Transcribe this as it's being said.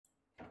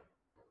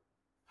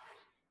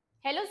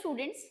Hello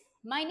students,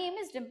 my name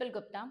is Dimple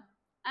Gupta.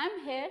 I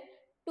am here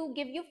to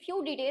give you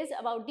few details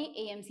about the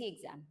AMC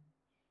exam.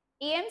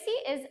 AMC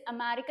is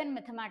American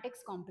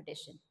Mathematics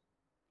Competition.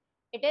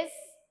 It is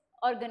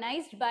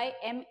organized by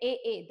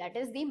MAA, that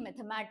is the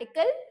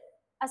Mathematical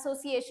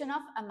Association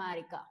of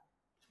America.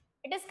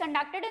 It is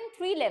conducted in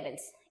 3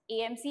 levels,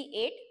 AMC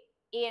 8,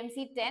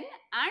 AMC 10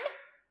 and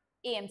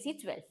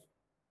AMC 12.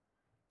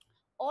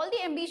 All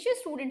the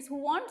ambitious students who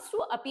wants to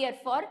appear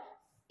for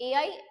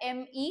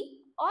AIME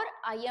or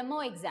IMO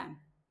exam,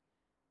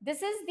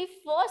 this is the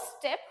first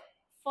step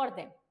for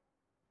them.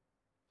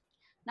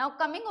 Now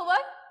coming over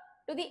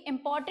to the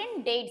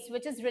important dates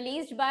which is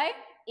released by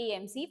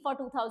AMC for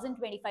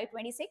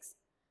 2025-26.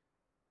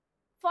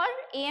 For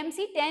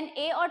AMC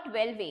 10A or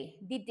 12A,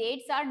 the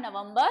dates are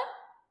November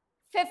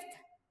 5th,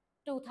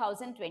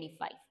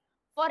 2025.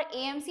 For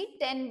AMC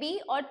 10B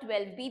or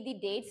 12B, the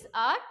dates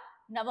are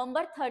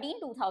November 13,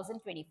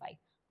 2025.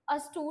 A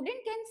student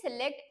can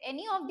select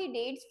any of the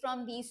dates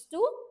from these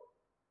two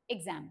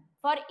exams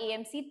for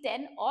AMC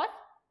 10 or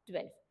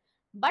 12.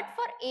 But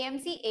for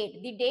AMC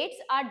 8, the dates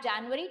are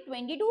January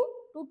 22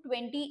 to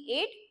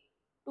 28,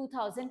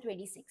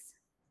 2026.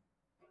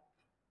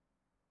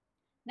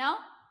 Now,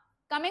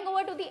 coming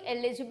over to the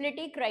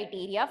eligibility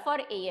criteria for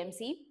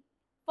AMC.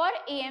 For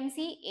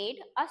AMC 8,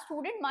 a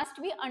student must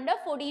be under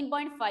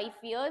 14.5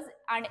 years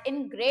and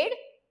in grade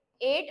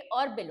 8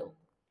 or below.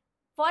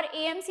 For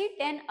AMC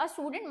 10, a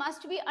student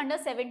must be under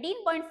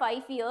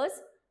 17.5 years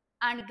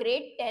and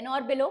grade 10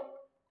 or below.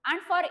 And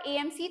for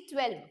AMC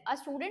 12, a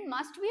student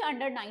must be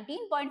under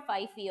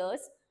 19.5 years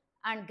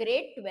and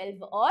grade 12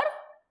 or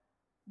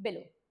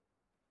below.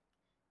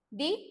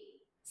 The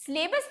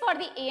syllabus for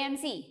the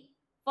AMC,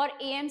 for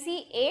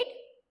AMC 8,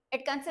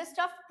 it consists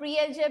of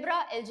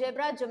pre-algebra,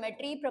 algebra,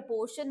 geometry,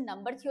 proportion,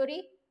 number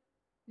theory,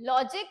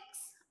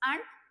 logics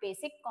and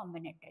basic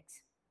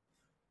combinatorics.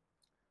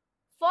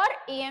 For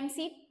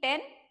AMC 10,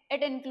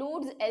 it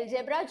includes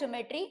algebra,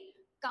 geometry,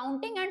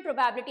 counting and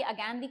probability,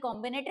 again the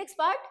combinatorics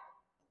part,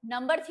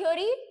 number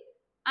theory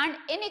and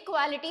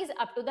inequalities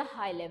up to the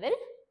high level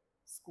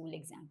school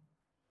exam.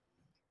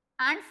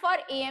 And for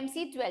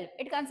AMC 12,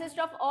 it consists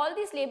of all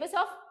the syllabus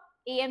of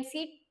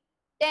AMC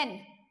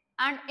 10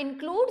 and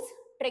includes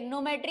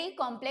trigonometry,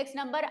 complex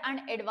number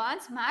and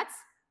advanced maths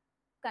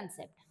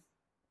concept.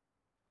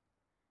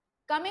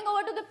 Coming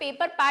over to the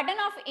paper pattern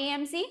of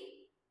AMC.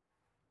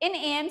 In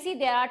AMC,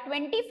 there are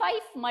 25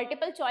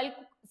 multiple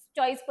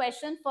choice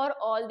questions for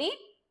all the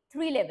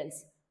 3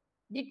 levels.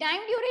 The time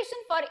duration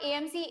for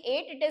AMC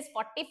 8, it is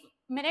 40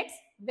 minutes,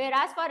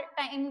 whereas for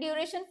time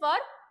duration for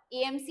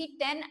AMC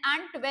 10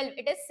 and 12,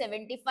 it is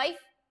 75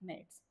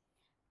 minutes.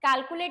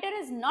 Calculator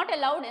is not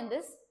allowed in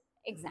this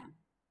exam.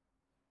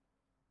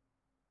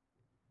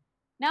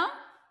 Now,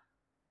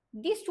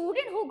 the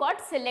student who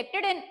got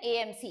selected in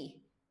AMC,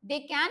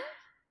 they can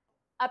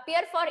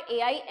appear for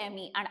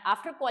AIME, and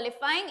after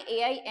qualifying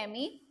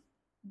AIME,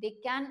 they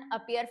can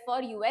appear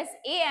for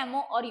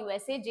USAMO or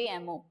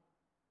USAJMO.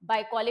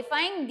 By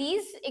qualifying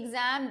these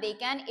exams, they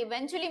can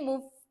eventually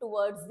move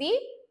towards the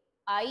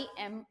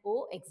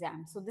IMO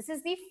exam. So this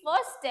is the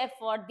first step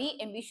for the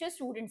ambitious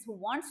students who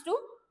wants to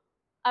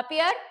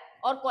appear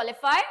or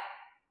qualify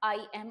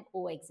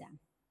IMO exam.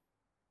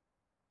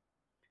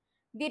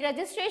 The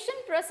registration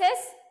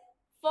process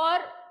for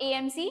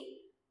AMC.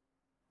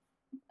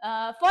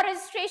 For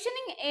registration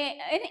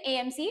in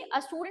AMC,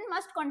 a student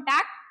must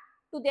contact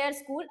to their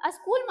school. A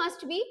school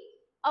must be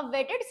a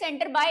vetted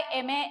center by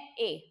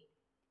MAA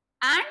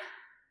and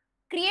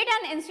create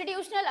an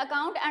institutional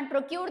account and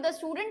procure the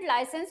student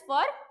license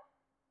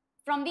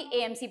from the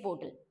AMC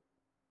portal.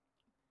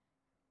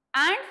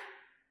 And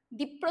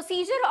the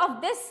procedure of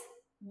this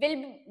will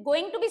be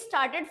going to be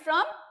started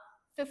from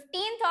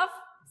 15th of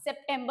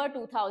September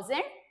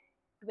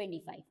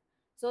 2025.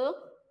 So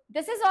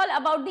this is all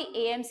about the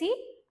AMC.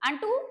 And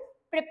to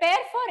prepare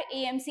for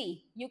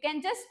AMC, you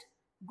can just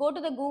go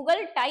to the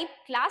Google, type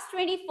class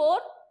 24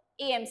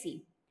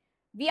 AMC.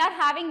 We are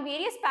having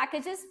various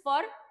packages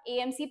for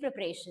AMC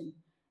preparation.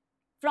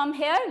 From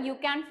here, you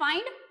can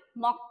find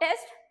mock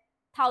test,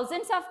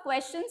 thousands of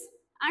questions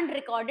and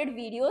recorded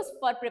videos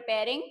for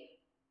preparing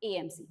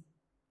AMC.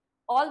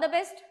 All the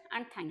best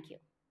and thank you.